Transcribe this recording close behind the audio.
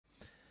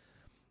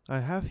I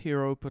have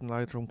here open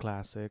Lightroom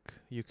Classic.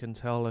 You can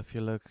tell if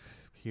you look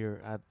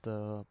here at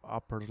the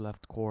upper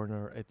left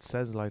corner, it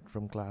says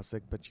Lightroom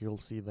Classic, but you'll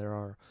see there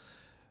are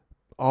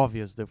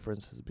obvious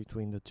differences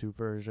between the two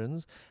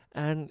versions.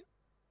 And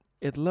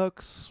it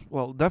looks,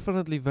 well,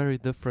 definitely very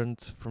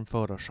different from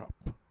Photoshop.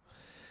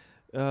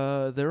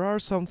 There are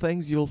some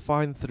things you'll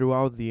find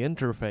throughout the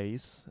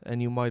interface,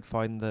 and you might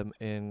find them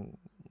in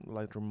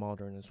Lightroom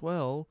Modern as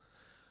well.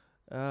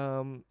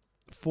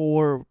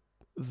 For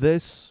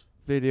this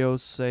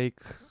video's sake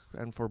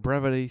and for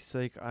brevity's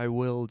sake, I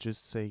will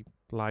just say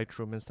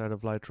Lightroom instead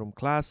of Lightroom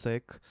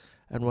Classic.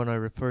 And when I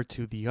refer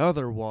to the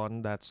other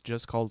one that's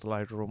just called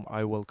Lightroom,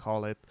 I will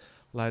call it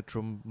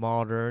Lightroom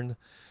Modern,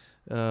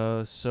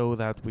 so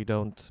that we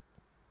don't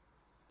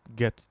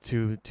get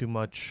too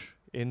much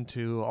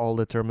into all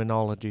the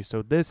terminology.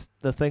 So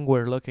the thing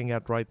we're looking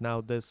at right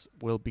now, this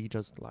will be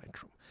just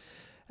Lightroom.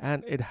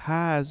 And it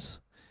has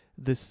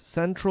this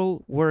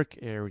central work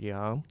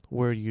area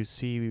where you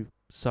see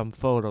some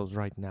photos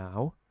right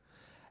now.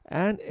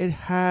 And it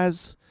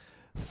has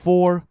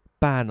 4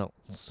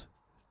 panels,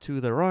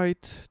 to the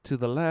right, to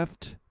the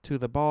left, to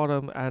the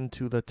bottom, and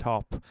to the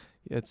top.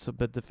 It's a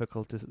bit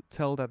difficult to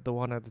tell that the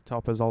one at the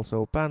top is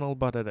also a panel,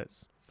 but it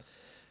is.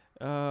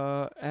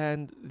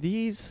 And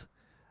these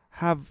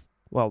have,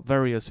 well,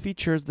 various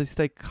features. They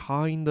stay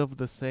kind of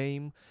the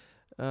same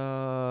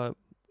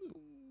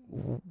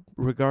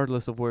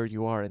regardless of where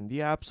you are in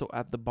the app. So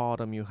at the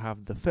bottom you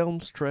have the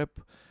film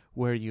strip,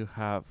 where you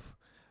have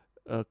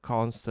a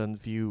constant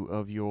view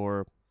of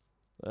your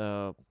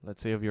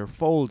let's say of your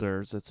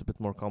folders. It's a bit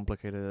more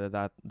complicated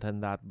than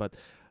that, but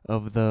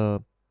of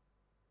the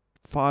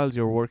files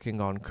you're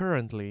working on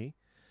currently.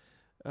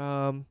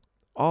 On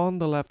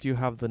the left you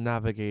have the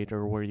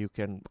navigator, where you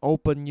can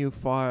open new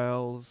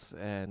files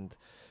and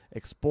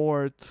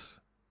export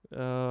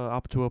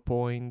up to a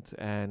point,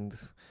 and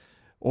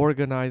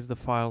organize the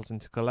files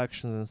into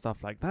collections and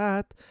stuff like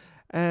that.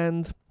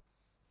 And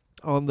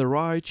on the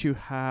right you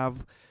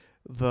have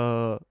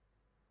the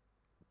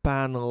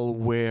panel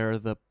where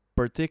the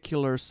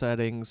particular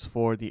settings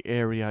for the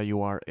area you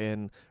are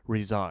in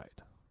reside.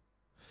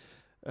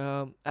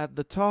 At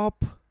the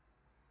top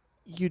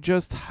you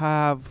just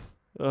have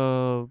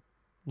a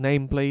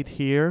nameplate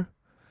here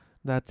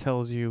that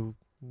tells you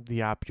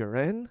the app you're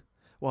in.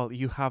 Well,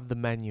 you have the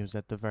menus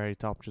at the very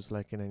top, just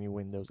like in any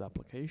Windows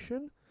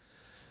application,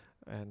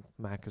 and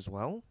Mac as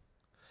well.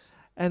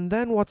 And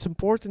then what's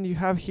important, you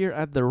have here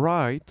at the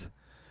right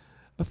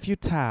a few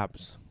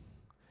tabs.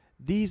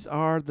 These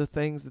are the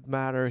things that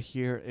matter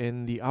here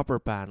in the upper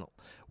panel.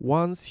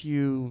 Once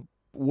you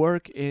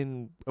work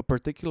in a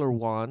particular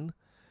one,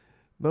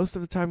 most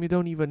of the time you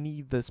don't even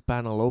need this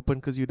panel open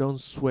because you don't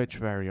switch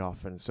very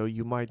often. So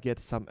you might get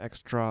some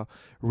extra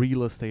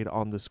real estate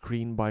on the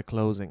screen by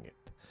closing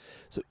it.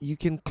 So you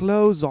can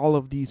close all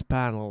of these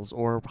panels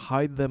or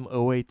hide them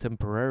away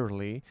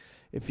temporarily.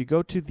 If you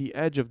go to the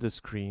edge of the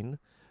screen,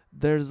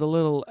 there's a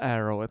little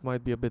arrow. It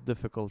might be a bit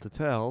difficult to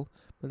tell,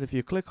 but if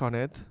you click on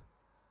it,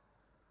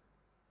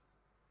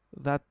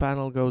 that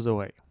panel goes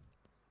away.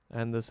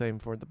 And the same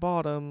for the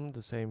bottom,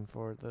 the same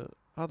for the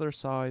other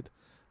side,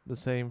 the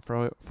same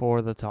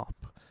for the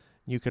top.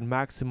 You can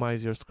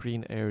maximize your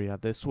screen area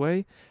this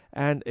way,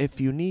 and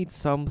if you need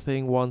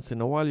something once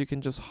in a while, you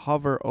can just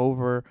hover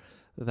over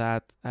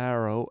that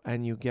arrow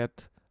and you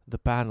get the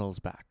panels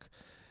back.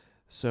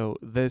 So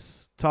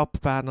this top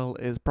panel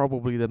is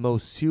probably the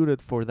most suited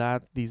for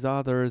that. These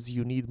others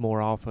you need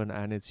more often,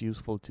 and it's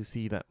useful to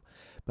see them.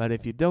 But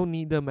if you don't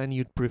need them and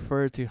you'd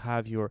prefer to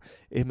have your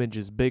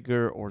images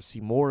bigger or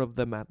see more of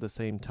them at the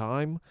same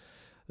time,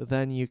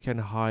 then you can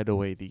hide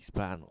away these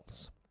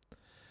panels.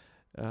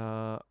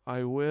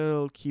 I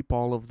will keep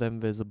all of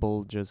them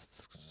visible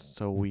just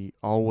so we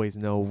always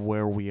know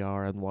where we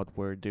are and what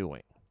we're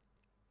doing.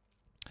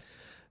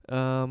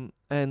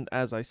 And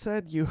as I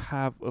said, you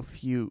have a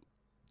few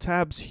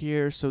tabs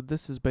here. So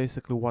this is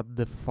basically what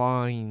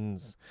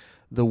defines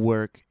the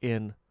work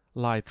in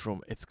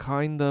Lightroom. It's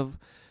kind of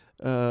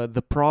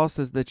the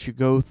process that you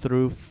go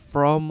through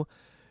from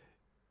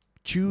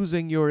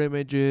choosing your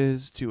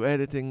images to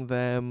editing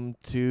them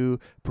to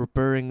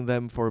preparing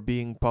them for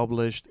being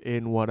published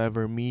in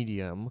whatever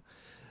medium.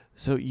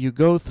 So you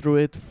go through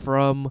it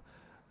from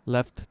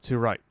left to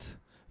right.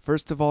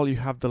 First of all, you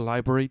have the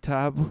library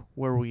tab,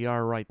 where we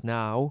are right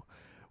now,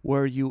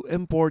 where you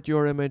import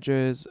your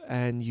images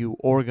and you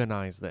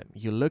organize them.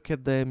 You look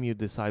at them, you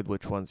decide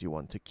which ones you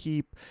want to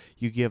keep,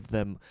 you give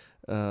them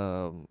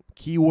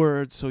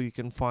keywords so you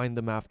can find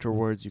them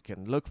afterwards, you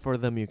can look for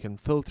them, you can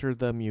filter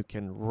them, you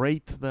can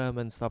rate them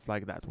and stuff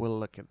like that. We'll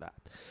look at that.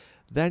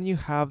 Then you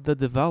have the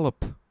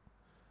develop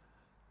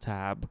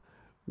tab,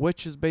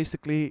 which is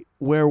basically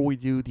where we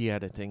do the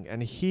editing.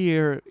 And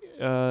here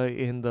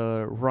in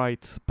the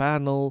right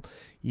panel,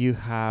 you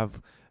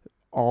have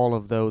all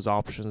of those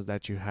options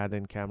that you had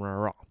in Camera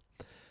Raw.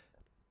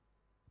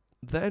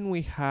 Then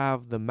we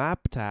have the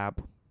map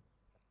tab.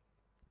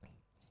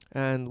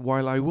 And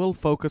while I will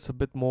focus a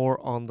bit more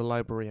on the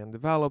library and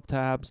develop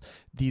tabs,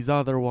 these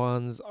other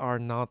ones are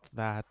not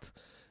that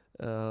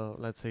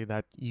let's say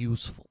that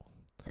useful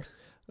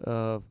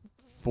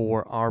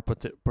for our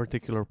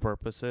particular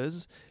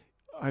purposes.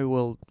 I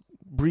will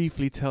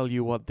briefly tell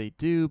you what they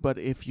do, but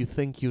if you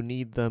think you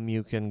need them,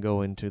 you can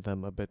go into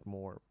them a bit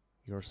more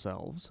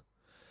yourselves.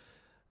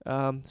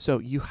 So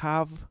you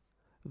have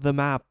the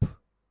map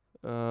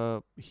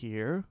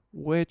here,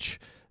 which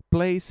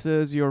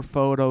places your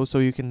photos so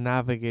you can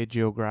navigate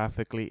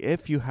geographically.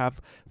 If you have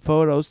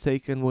photos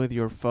taken with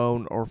your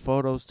phone or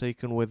photos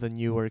taken with a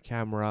newer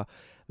camera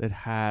that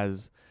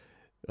has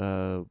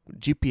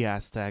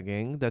GPS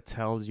tagging that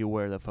tells you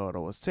where the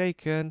photo was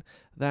taken,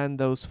 then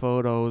those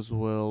photos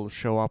will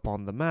show up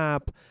on the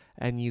map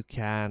and you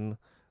can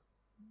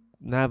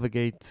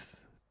navigate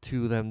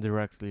to them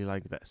directly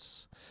like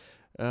this.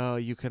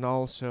 You can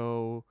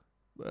also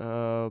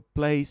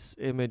place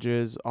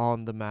images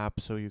on the map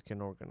so you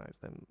can organize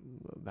them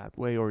that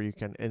way, or you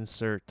can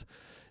insert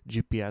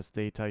GPS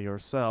data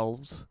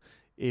yourselves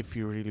if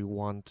you really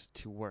want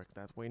to work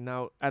that way.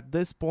 Now, at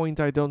this point,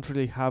 I don't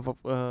really have,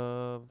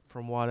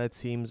 from what it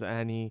seems,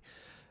 any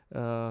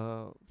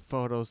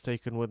photos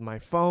taken with my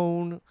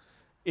phone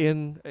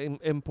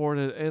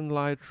imported in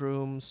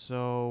Lightroom,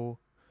 so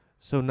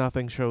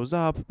nothing shows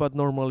up. But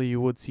normally, you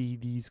would see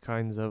these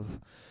kinds of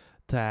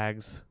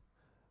tags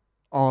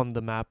on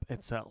the map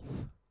itself,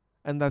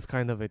 and that's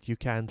kind of it. You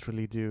can't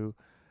really do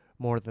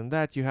more than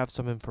that. You have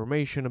some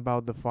information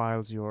about the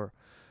files you're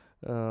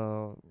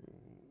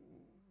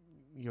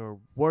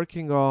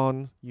working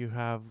on. You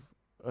have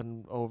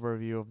an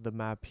overview of the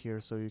map here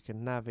so you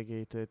can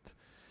navigate it,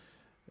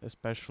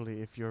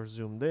 especially if you're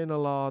zoomed in a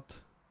lot.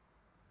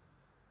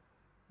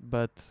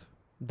 But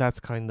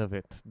that's kind of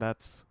it.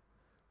 That's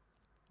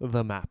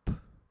the map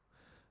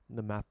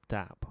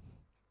tab.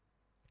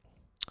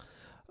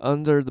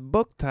 Under the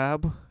book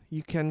tab,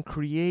 you can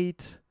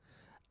create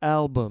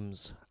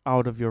albums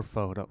out of your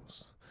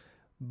photos,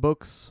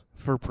 books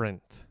for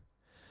print.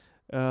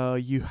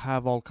 You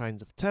have all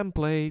kinds of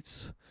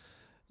templates.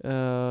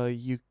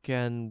 You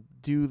can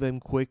do them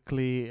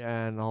quickly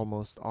and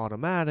almost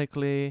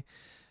automatically.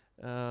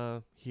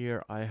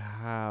 Here I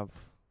have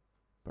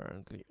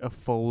apparently a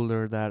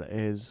folder that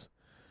is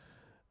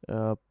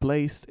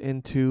placed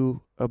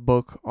into a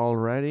book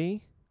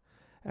already,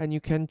 and you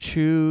can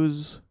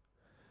choose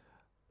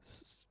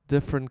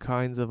different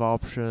kinds of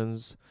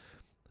options.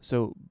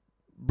 So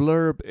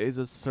Blurb is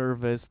a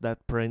service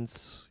that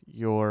prints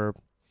your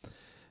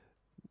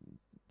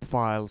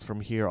files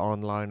from here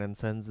online and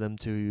sends them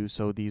to you,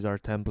 so these are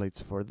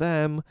templates for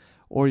them,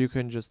 or you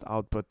can just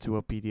output to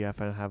a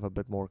PDF and have a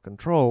bit more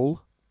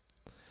control.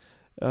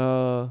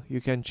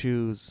 You can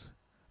choose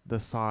the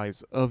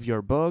size of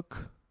your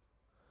book,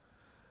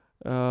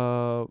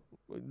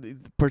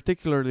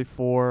 particularly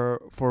for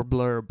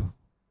Blurb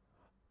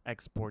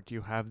export.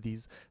 You have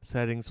these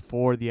settings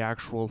for the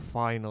actual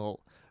final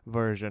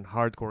version: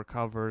 hardcore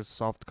covers,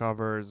 soft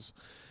covers,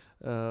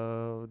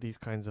 these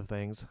kinds of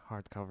things.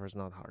 Hard covers,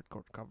 not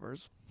hardcore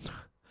covers.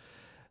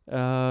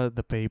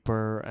 The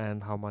paper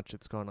and how much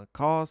it's gonna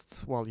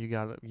cost. Well, you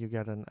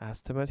get an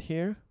estimate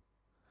here.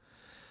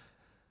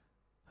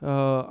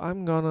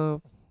 I'm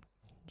gonna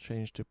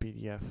change to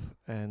PDF,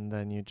 and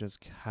then you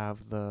just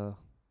have the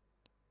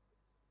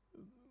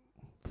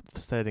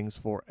settings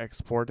for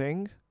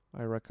exporting.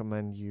 I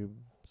recommend you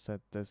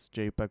set this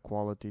JPEG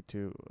quality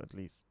to at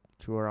least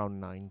to around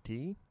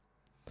 90.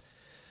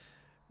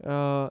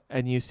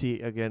 And you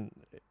see, again,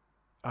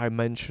 I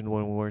mentioned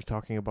when we were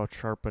talking about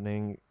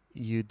sharpening,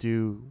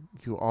 you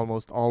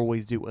almost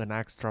always do an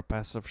extra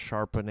pass of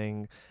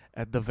sharpening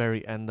at the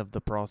very end of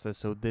the process.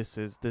 So this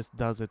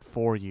does it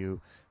for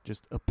you.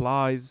 Just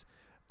applies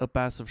a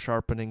pass of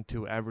sharpening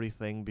to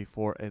everything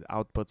before it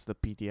outputs the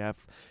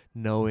PDF,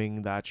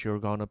 knowing that you're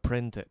gonna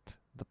print it.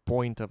 The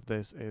point of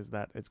this is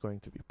that it's going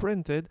to be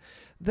printed.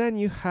 Then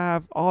you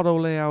have auto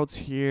layouts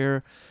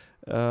here,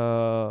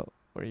 where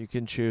you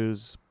can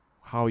choose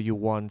how you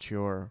want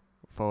your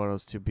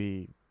photos to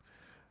be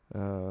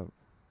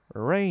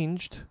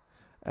arranged,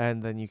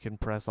 and then you can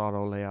press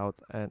auto layout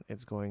and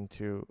it's going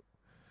to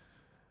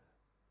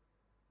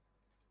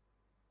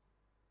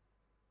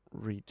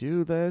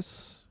redo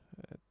this.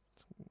 It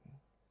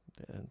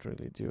didn't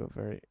really do a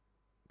very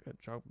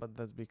good job, but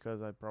that's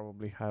because I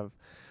probably have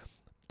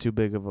too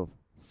big of a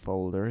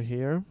folder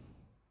here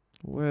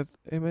with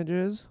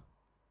images.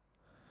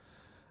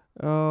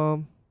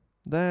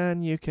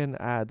 Then you can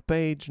add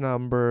page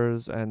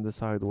numbers and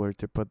decide where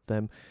to put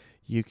them.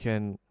 You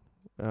can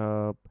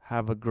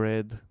have a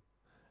grid.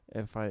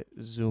 If I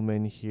zoom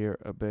in here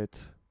a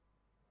bit,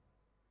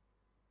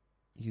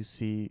 you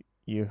see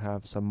you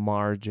have some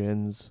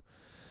margins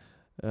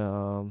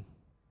that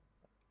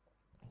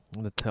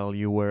tell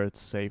you where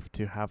it's safe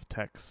to have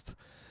text.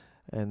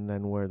 And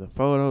then where the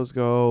photos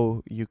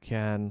go, you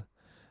can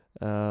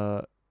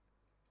put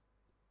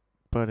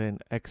in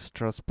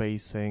extra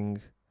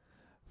spacing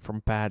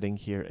from padding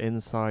here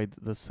inside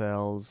the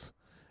cells.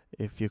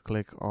 If you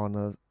click on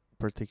a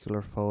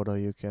particular photo,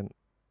 you can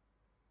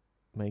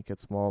make it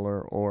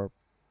smaller, or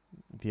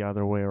the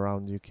other way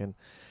around, you can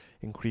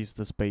increase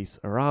the space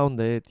around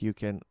it. You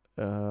can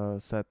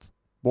set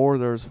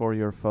borders for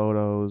your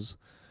photos.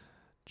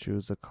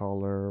 Choose a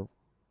color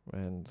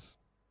and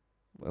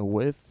a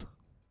width.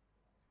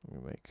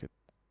 Let me make it.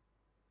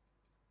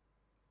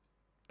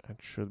 It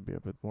should be a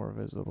bit more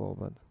visible,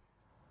 but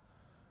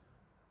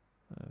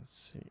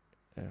let's see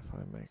if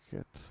I make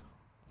it.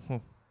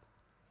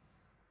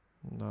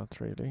 Not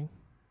really.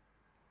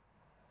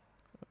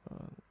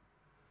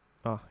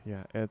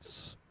 Yeah,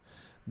 it's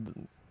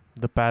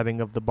the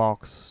padding of the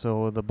box,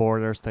 so the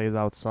border stays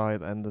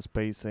outside and the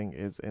spacing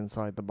is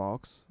inside the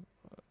box.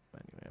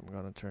 Anyway, I'm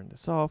gonna turn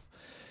this off.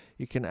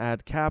 You can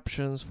add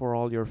captions for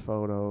all your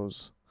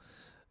photos,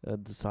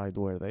 decide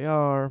where they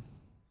are.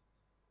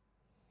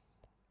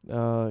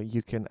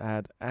 You can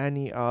add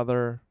any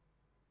other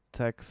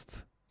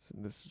text. So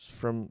this is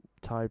from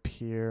type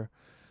here.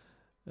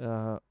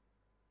 Let's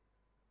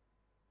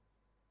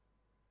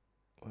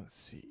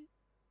see.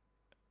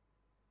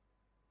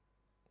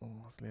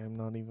 Honestly, I'm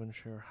not even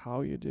sure how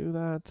you do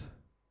that.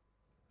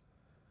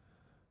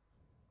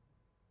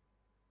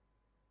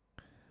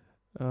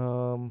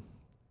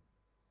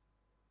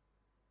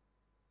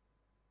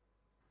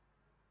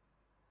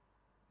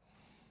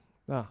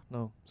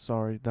 No,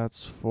 sorry,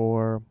 that's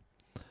for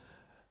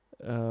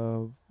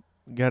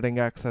getting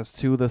access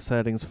to the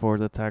settings for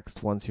the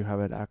text once you have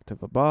it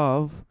active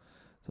above.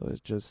 So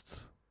it's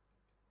just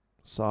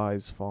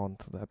size,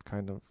 font, that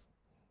kind of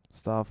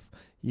stuff.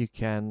 You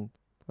can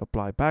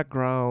apply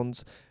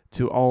backgrounds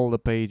to all the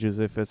pages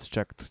if it's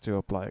checked to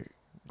apply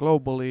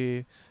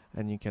globally,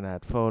 and you can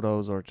add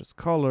photos or just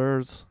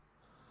colors,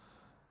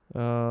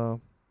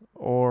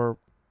 or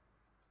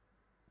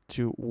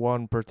to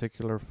one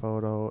particular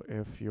photo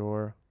if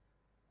you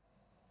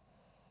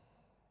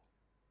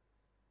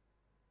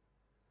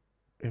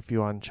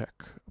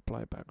uncheck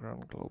apply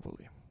background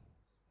globally.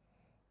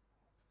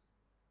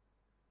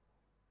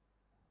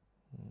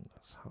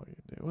 That's how you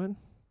do it.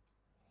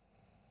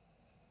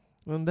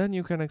 And then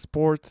you can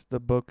export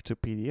the book to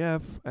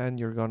PDF, and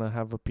you're gonna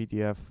have a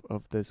PDF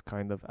of this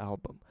kind of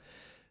album.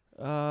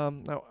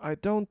 Now, I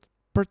don't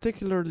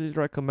particularly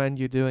recommend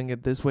you doing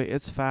it this way.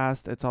 It's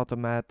fast, it's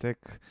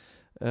automatic,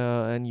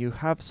 and you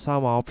have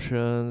some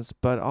options,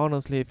 but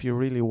honestly, if you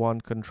really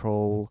want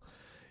control,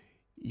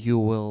 you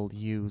will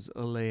use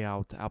a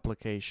layout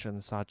application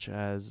such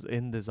as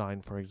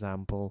InDesign, for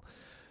example,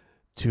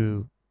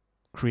 to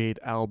create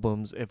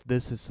albums if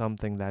this is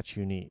something that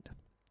you need.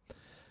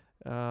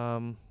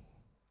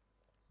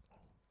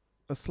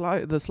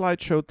 The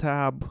slideshow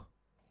tab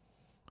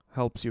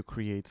helps you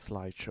create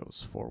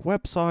slideshows for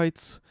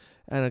websites,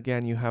 and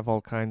again, you have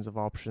all kinds of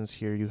options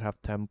here. You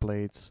have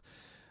templates.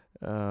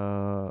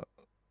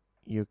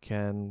 You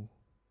can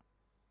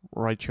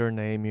write your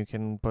name. You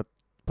can put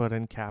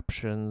in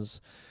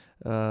captions,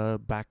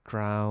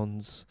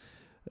 backgrounds,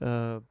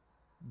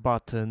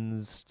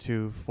 buttons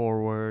to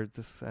forward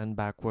and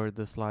backward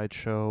the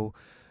slideshow,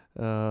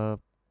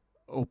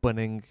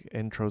 opening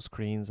intro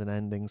screens and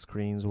ending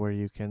screens where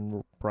you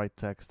can write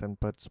text and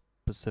put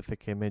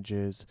specific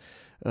images.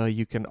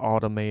 You can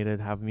automate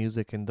it, have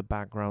music in the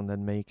background,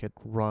 and make it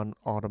run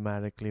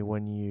automatically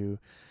when you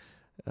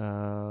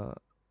turn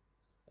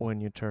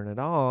it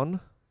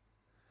on.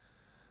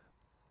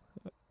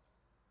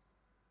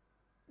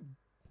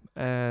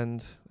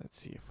 And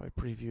let's see if I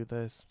preview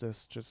this.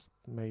 This just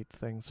made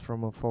things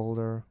from a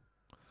folder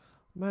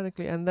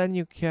automatically, and then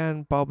you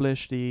can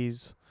publish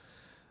these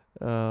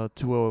to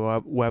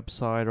a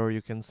website, or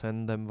you can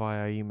send them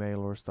via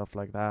email or stuff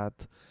like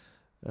that.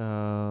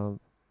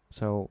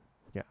 So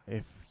yeah,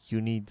 if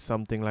you need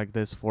something like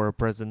this for a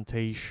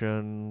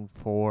presentation,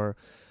 for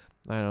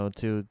I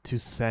don't know, to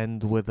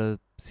send with a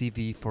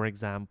CV, for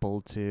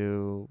example,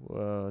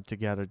 to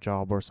get a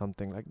job or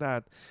something like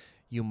that,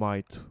 you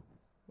might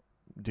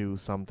do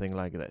something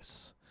like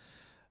this.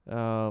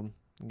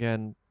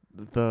 Again,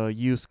 the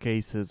use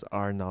cases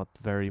are not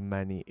very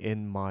many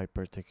in my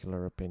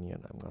particular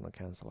opinion. I'm gonna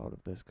cancel out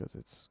of this because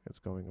it's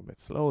going a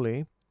bit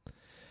slowly.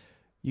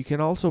 You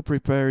can also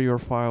prepare your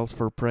files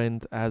for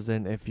print, as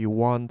in if you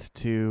want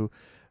to,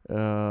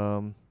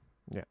 I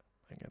get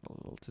a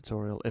little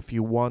tutorial. If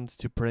you want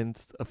to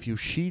print a few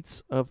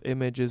sheets of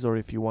images, or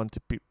if you want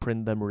to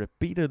print them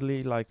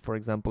repeatedly, like for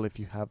example, if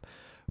you have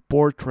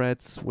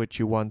portraits which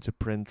you want to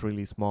print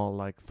really small,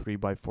 like 3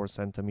 by 4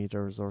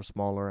 centimeters or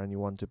smaller, and you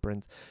want to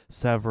print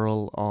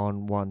several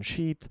on one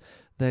sheet,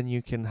 then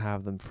you can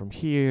have them from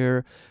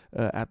here.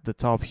 At the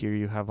top here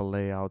you have a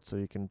layout, so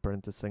you can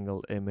print a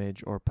single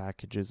image or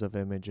packages of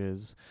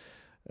images,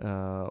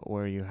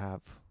 where you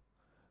have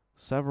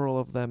several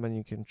of them, and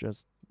you can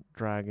just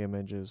drag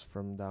images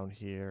from down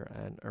here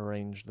and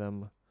arrange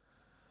them,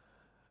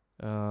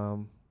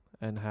 and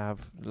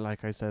have,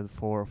 like I said,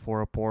 for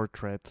a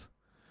portrait,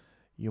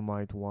 you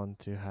might want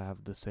to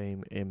have the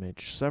same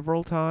image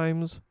several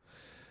times,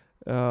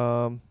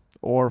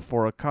 or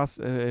for a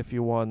if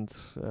you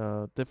want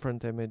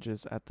different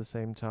images at the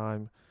same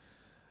time,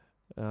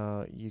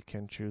 you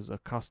can choose a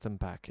custom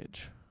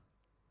package.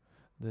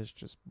 This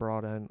just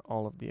brought in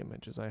all of the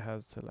images I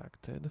had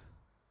selected,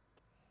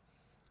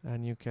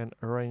 and you can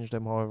arrange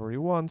them however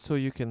you want, so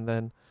you can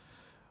then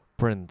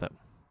print them.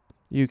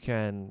 You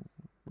can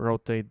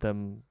rotate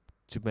them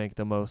to make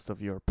the most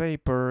of your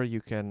paper.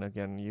 You can,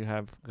 again, you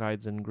have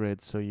guides and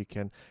grids, so you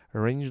can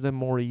arrange them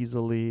more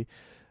easily.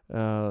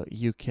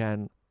 You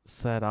can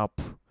set up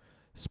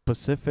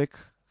specific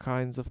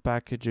kinds of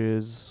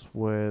packages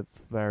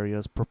with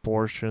various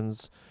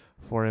proportions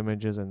for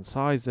images and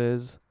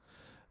sizes.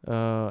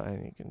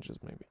 And you can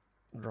just maybe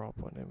drop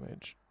an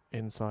image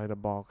inside a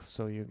box,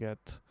 so you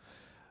get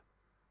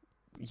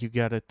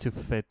it to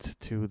fit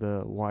to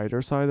the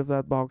wider side of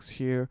that box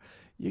here.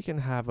 You can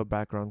have a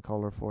background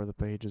color for the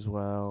page as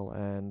well,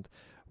 and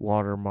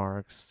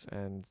watermarks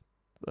and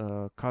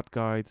cut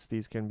guides.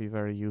 These can be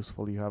very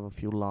useful. You have a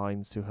few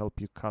lines to help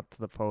you cut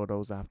the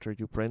photos after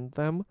you print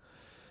them.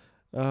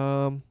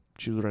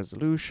 Choose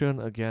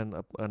resolution, again,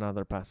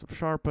 another passive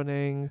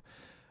sharpening,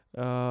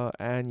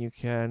 and you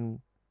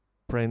can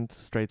print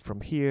straight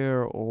from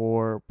here,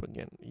 or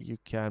again, you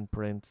can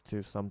print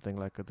to something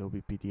like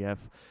Adobe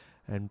PDF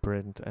and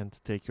print and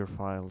take your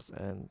files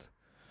and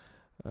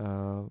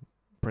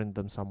print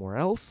them somewhere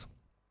else.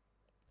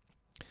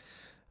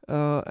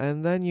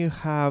 And then you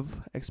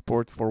have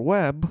export for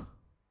web,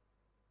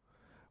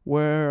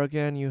 where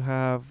again you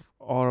have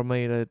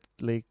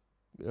automatically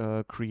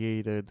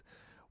created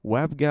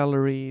web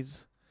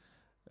galleries,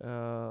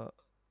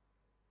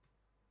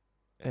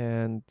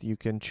 and you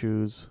can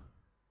choose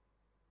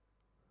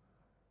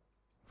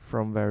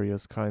from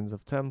various kinds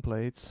of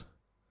templates,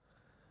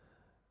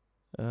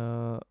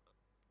 and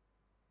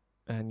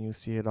you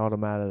see it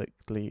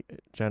automatically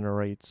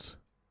generates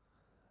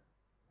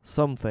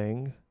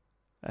something.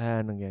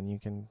 And again, you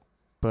can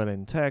put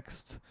in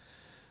text,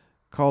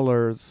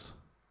 colors,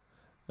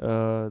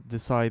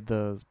 decide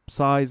the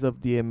size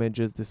of the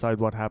images, decide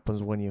what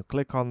happens when you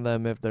click on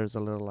them, if there's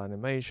a little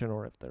animation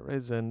or if there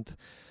isn't.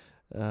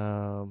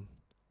 Now,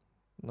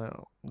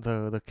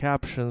 the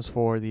captions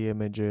for the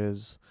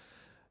images,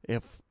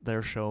 if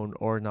they're shown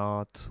or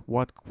not,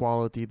 what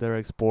quality they're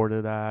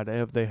exported at,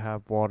 if they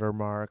have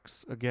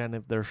watermarks, again,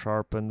 if they're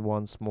sharpened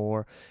once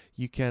more.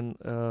 You can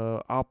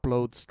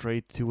upload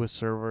straight to a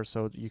server,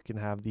 so you can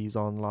have these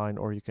online,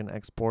 or you can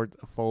export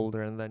a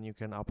folder and then you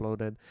can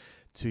upload it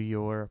to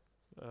your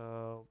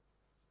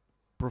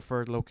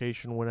preferred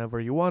location whenever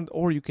you want,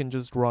 or you can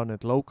just run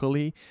it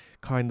locally,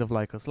 kind of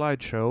like a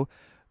slideshow.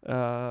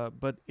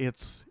 But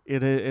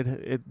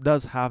it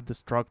does have the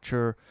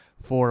structure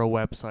for a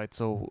website.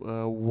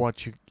 So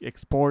what you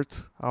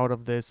export out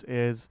of this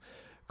is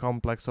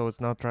complex, so it's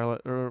not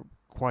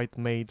quite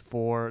made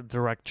for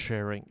direct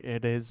sharing.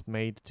 It is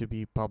made to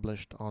be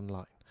published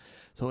online.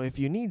 So if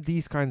you need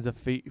these kinds of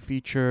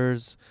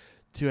features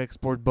to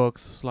export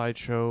books,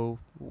 slideshow,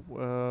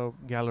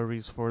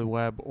 galleries for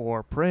web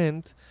or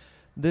print,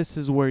 this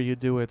is where you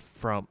do it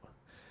from.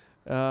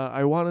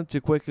 I wanted to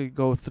quickly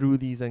go through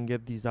these and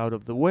get these out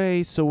of the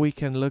way so we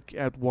can look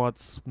at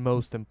what's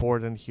most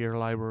important here,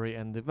 library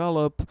and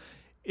develop.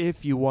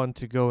 If you want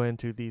to go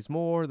into these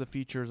more, the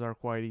features are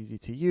quite easy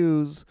to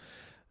use,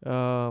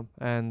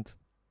 and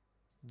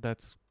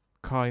that's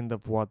kind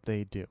of what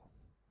they do.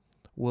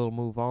 We'll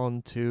move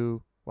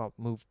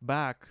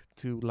back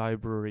to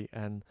library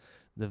and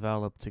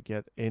develop to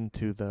get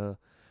into the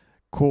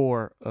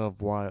core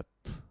of what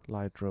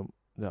Lightroom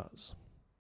does.